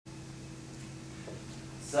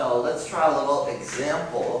So let's try a little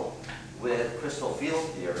example with crystal field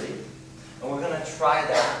theory. And we're going to try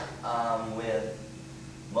that with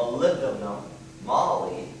molybdenum,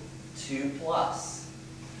 moly 2+.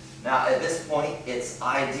 Now at this point it's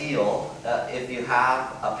ideal if you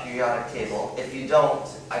have a periodic table. If you don't,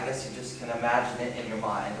 I guess you just can imagine it in your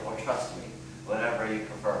mind, or trust me, whatever you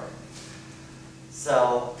prefer.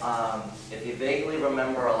 So if you vaguely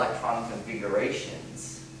remember electron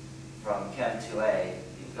configurations from Chem 2A,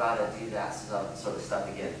 you've got to do that sort of stuff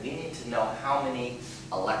again. We need to know how many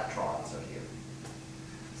electrons are here.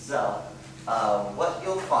 So what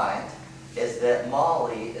you'll find is that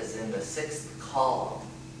moly is in the 6th column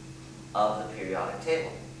of the periodic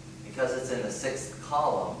table. Because it's in the 6th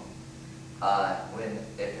column,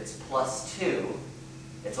 if it's +2,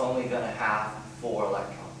 it's only going to have 4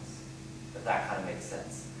 electrons. If that kind of makes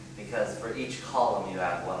sense. Because for each column you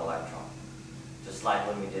add 1 electron. Just like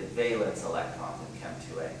when we did valence electrons in Chem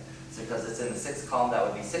 2A. So because it's in the 6th column, that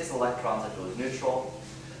would be 6 electrons if it was neutral,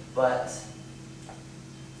 but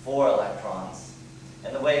 4 electrons.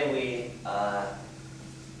 And the way we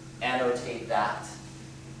annotate that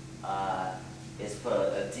is put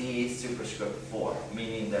a D superscript 4,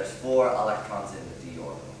 meaning there's 4 electrons in the D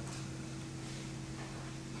orbital.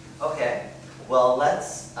 Okay, well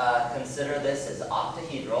let's consider this as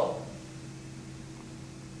octahedral,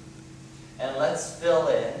 and let's fill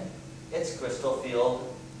in its crystal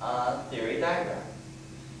field theory diagram.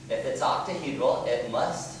 If it's octahedral, it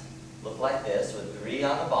must look like this, with 3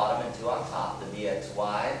 on the bottom and 2 on top, the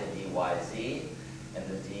dxy, the dyz, and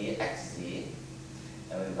the dxz.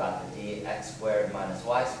 And we've got the dx squared minus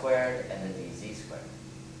y squared and the dz squared.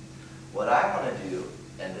 What I want to do,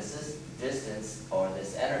 and this is distance, or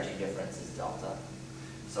this energy difference, is delta.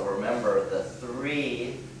 So remember, the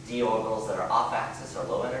 3 d orbitals that are off axis are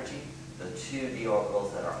low energy. The 2 d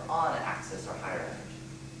orbitals that are on axis are higher energy.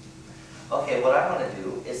 Okay, what I want to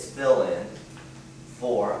do is fill in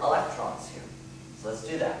 4 electrons here. So let's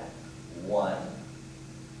do that. 1,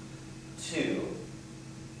 2,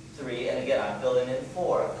 3, and again I'm filling in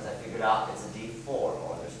 4 because I figured out it's a D4,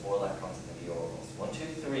 or there's 4 electrons in the d orbitals. 1,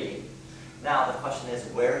 2, 3. Now the question is,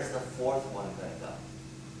 where is the 4th one going to go?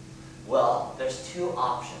 Well, there's 2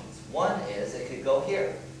 options. One is it could go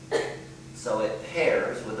here. So it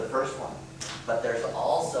pairs with the first one. But there's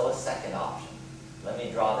also a second option. Let me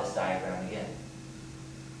draw this diagram again.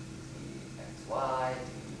 dxy,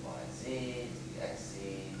 dyz,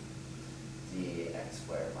 dxz, dx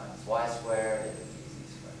squared minus y squared, and dz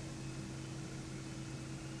squared.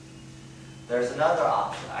 There's another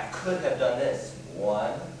option. I could have done this.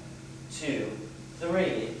 1, 2,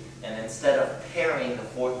 3, and instead of pairing the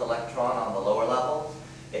 4th electron on the lower level,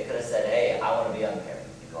 it could have said, hey, I want to be unpaired,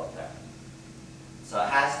 and go up there. So it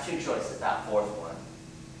has 2 choices, that 4th one.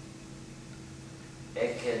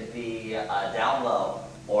 It could be down low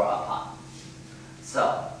or up high.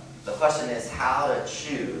 So the question is how to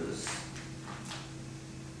choose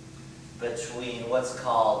between what's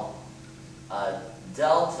called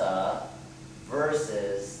delta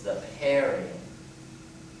versus the pairing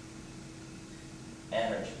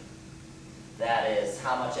energy. That is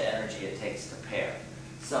how much energy it takes to pair.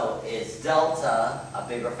 So is delta a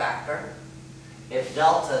bigger factor? If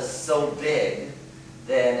delta is so big,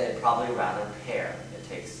 then it'd probably rather pair. It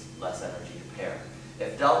takes less energy to pair.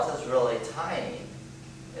 If delta is really tiny,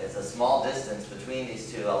 it's a small distance between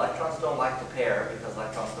these 2. Electrons don't like to pair because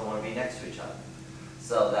electrons don't want to be next to each other.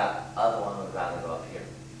 So that other one would rather go up here.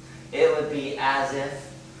 It would be as if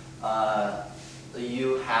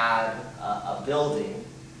you had a building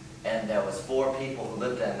and there was 4 people who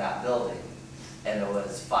lived in that building and there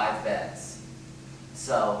was 5 beds.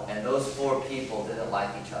 So, and those 4 people didn't like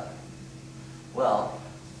each other. Well,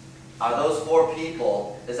 are those 4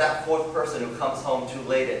 people, is that 4th person who comes home too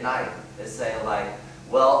late at night is saying like,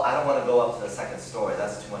 well, I don't want to go up to the 2nd story,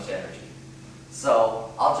 that's too much energy.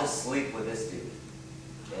 So I'll just sleep with this dude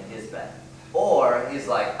in his bed. Or he's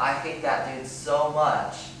like, I hate that dude so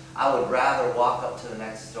much, I would rather walk up to the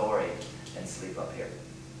next story and sleep up here.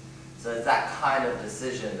 So it's that kind of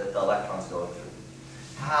decision that the electron's going through.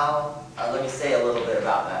 How, let me say a little bit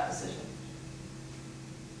about that decision.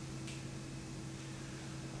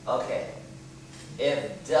 Okay,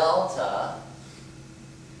 if delta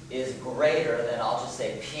is greater than, I'll just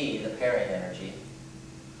say P, the pairing energy.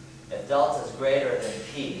 If delta is greater than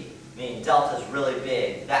P, meaning delta is really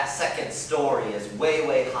big, that 2nd story is way,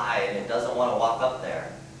 way high and it doesn't want to walk up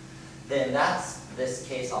there, then that's this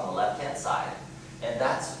case on the left-hand side, and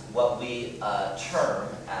that's what we term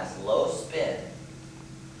as low spin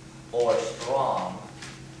or strong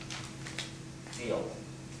field.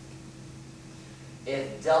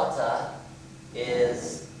 If delta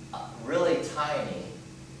is really tiny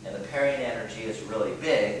and the pairing energy is really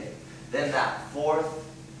big, then that fourth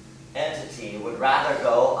entity would rather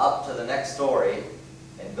go up to the next story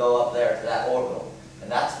and go up there to that orbital.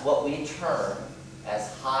 And that's what we term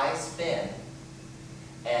as high spin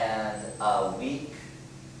and a weak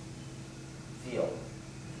field.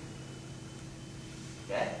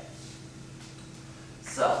 Okay?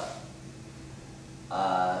 So,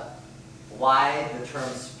 why the term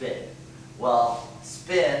spin? Well,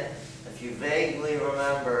 spin, if you vaguely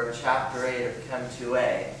remember Chapter 8 of Chem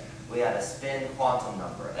 2A, we had a spin quantum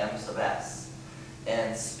number, m sub s.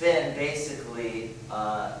 And spin basically,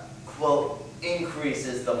 quote,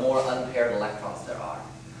 increases the more unpaired electrons there are.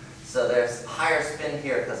 So there's higher spin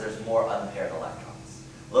here because there's more unpaired electrons.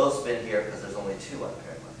 Low spin here because there's only 2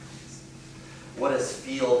 unpaired electrons. What does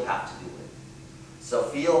field have to do with? So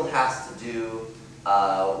field has to do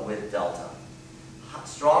with delta.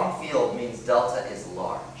 Strong field means delta is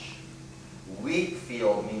large. Weak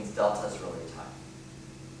field means delta is really tiny.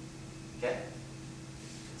 Okay?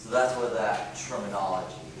 So that's where that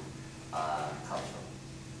terminology comes from.